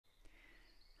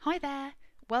Hi there!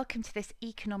 Welcome to this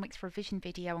economics revision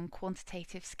video on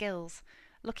quantitative skills,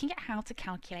 looking at how to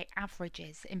calculate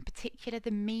averages, in particular the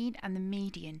mean and the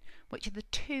median, which are the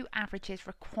two averages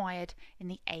required in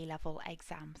the A-level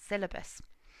exam syllabus.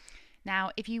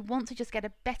 Now, if you want to just get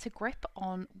a better grip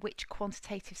on which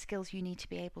quantitative skills you need to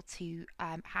be able to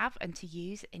have and to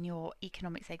use in your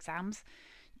economics exams,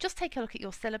 just take a look at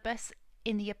your syllabus.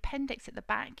 In the appendix at the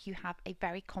back, you have a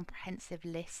very comprehensive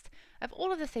list of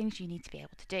all of the things you need to be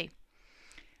able to do.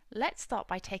 Let's start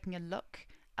by taking a look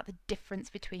at the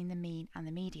difference between the mean and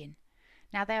the median.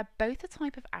 Now, they are both a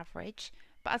type of average,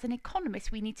 but as an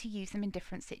economist, we need to use them in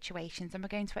different situations, and we're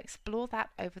going to explore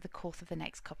that over the course of the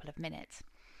next couple of minutes.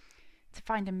 To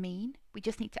find a mean, we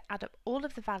just need to add up all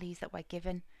of the values that we're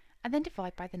given and then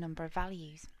divide by the number of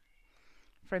values.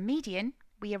 For a median,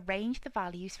 we arrange the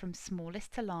values from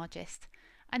smallest to largest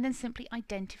and then simply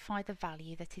identify the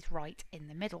value that is right in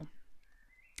the middle.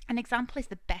 An example is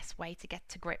the best way to get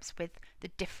to grips with the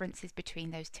differences between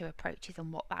those two approaches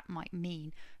and what that might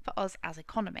mean for us as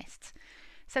economists.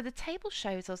 So the table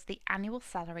shows us the annual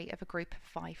salary of a group of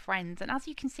 5 friends, and as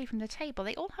you can see from the table,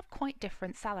 they all have quite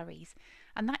different salaries,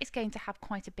 and that is going to have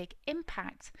quite a big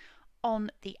impact on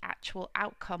the actual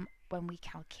outcome when we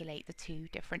calculate the two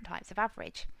different types of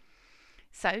average.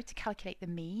 So to calculate the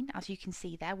mean, as you can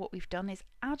see there, what we've done is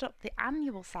add up the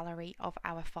annual salary of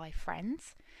our 5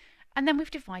 friends, and then we've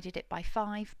divided it by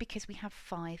 5 because we have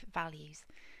 5 values.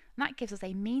 And that gives us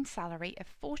a mean salary of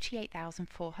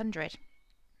 48,400.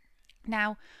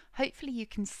 Now, hopefully you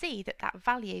can see that that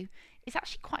value is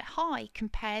actually quite high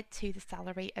compared to the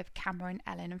salary of Cameron,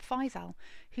 Ellen and Faisal,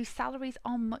 whose salaries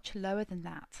are much lower than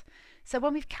that. So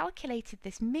when we've calculated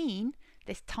this mean,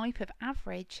 this type of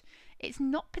average, it's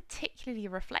not particularly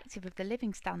reflective of the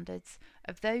living standards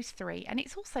of those three, and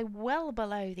it's also well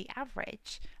below the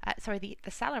average, the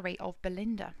salary of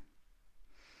Belinda.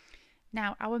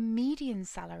 Now, our median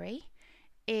salary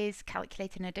is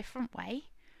calculated in a different way.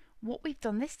 What we've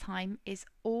done this time is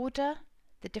order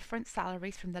the different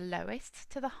salaries from the lowest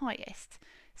to the highest.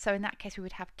 So in that case, we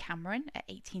would have Cameron at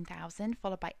 18,000,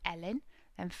 followed by Ellen,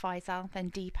 then Faisal, then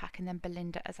Deepak, and then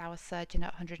Belinda as our surgeon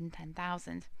at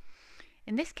 110,000.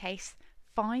 In this case,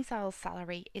 Faisal's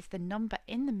salary is the number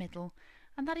in the middle,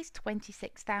 and that is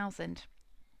 26,000.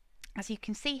 As you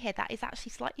can see here, that is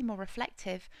actually slightly more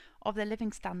reflective of the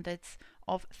living standards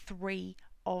of 3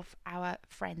 of our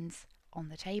friends on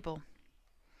the table.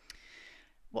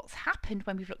 What's happened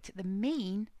when we've looked at the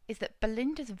mean is that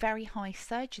Belinda's very high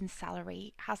surgeon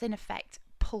salary has in effect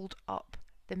pulled up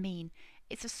the mean.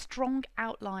 It's a strong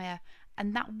outlier,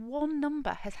 and that one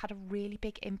number has had a really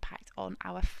big impact on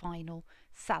our final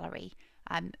salary,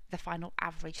 the final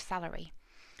average salary.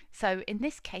 So in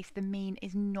this case, the mean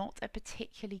is not a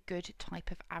particularly good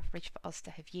type of average for us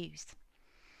to have used.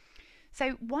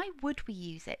 So why would we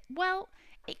use it? Well,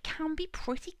 it can be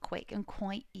pretty quick and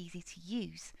quite easy to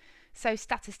use. So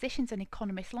statisticians and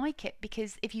economists like it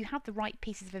because if you have the right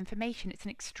pieces of information, it's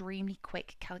an extremely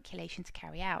quick calculation to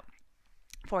carry out.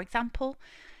 For example,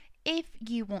 if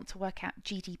you want to work out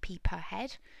GDP per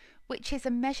head, which is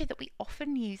a measure that we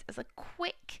often use as a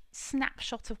quick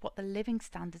snapshot of what the living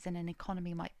standards in an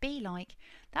economy might be like,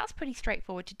 that's pretty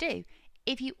straightforward to do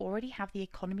if you already have the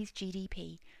economy's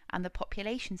GDP and the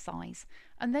population size.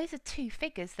 And those are two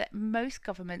figures that most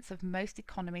governments of most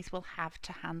economies will have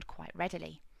to hand quite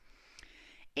readily.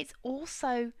 It's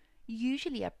also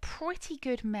usually a pretty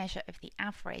good measure of the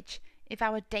average if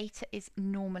our data is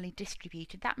normally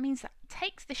distributed. That means that it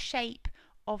takes the shape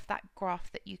of that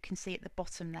graph that you can see at the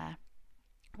bottom there,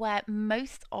 where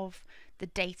most of the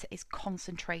data is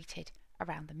concentrated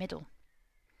around the middle.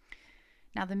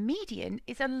 Now, the median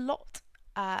is a lot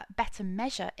better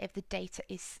measure if the data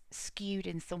is skewed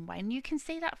in some way, and you can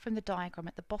see that from the diagram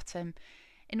at the bottom.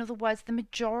 In other words, the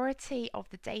majority of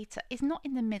the data is not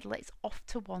in the middle, it's off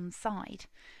to one side.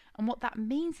 And what that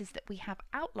means is that we have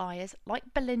outliers,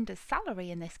 like Belinda's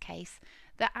salary in this case,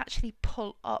 that actually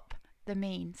pull up the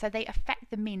mean. So they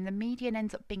affect the mean. The median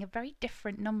ends up being a very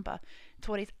different number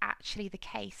to what is actually the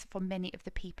case for many of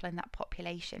the people in that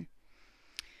population.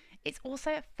 It's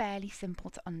also fairly simple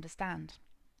to understand.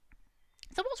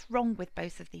 So what's wrong with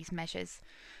both of these measures?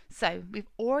 So we've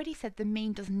already said the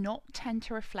mean does not tend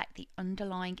to reflect the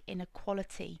underlying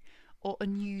inequality or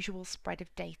unusual spread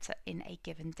of data in a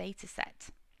given data set.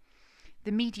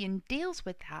 The median deals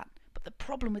with that, but the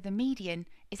problem with the median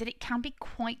is that it can be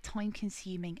quite time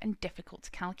consuming and difficult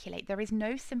to calculate. There is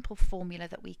no simple formula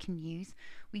that we can use.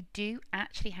 We do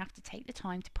actually have to take the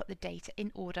time to put the data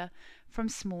in order from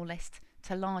smallest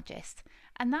to largest,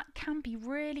 and that can be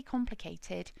really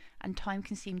complicated and time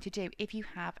consuming to do if you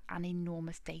have an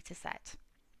enormous data set.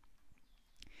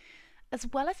 As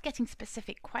well as getting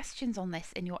specific questions on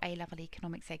this in your A-level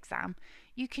economics exam,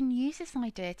 you can use this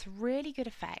idea to really good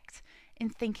effect in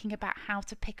thinking about how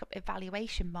to pick up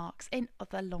evaluation marks in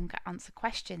other longer answer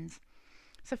questions.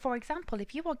 So for example,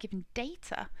 if you are given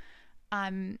data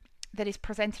that is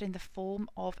presented in the form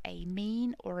of a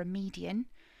mean or a median,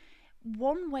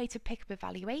 one way to pick up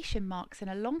evaluation marks in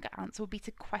a longer answer would be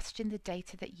to question the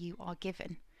data that you are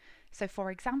given. So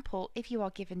for example, if you are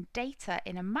given data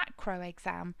in a macro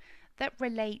exam that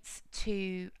relates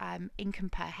to income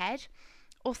per head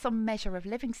or some measure of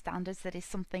living standards that is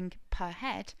something per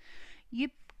head, you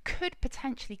could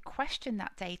potentially question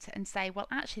that data and say, well,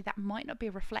 actually that might not be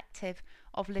reflective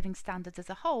of living standards as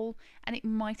a whole, and it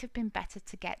might have been better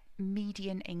to get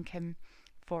median income,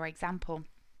 for example.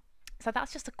 So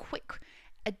that's just a quick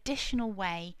additional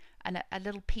way and a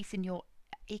little piece in your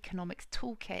economics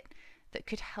toolkit that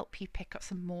could help you pick up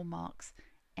some more marks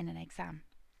in an exam.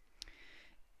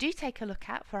 Do take a look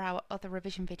out for our other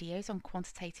revision videos on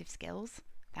quantitative skills.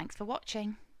 Thanks for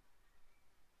watching.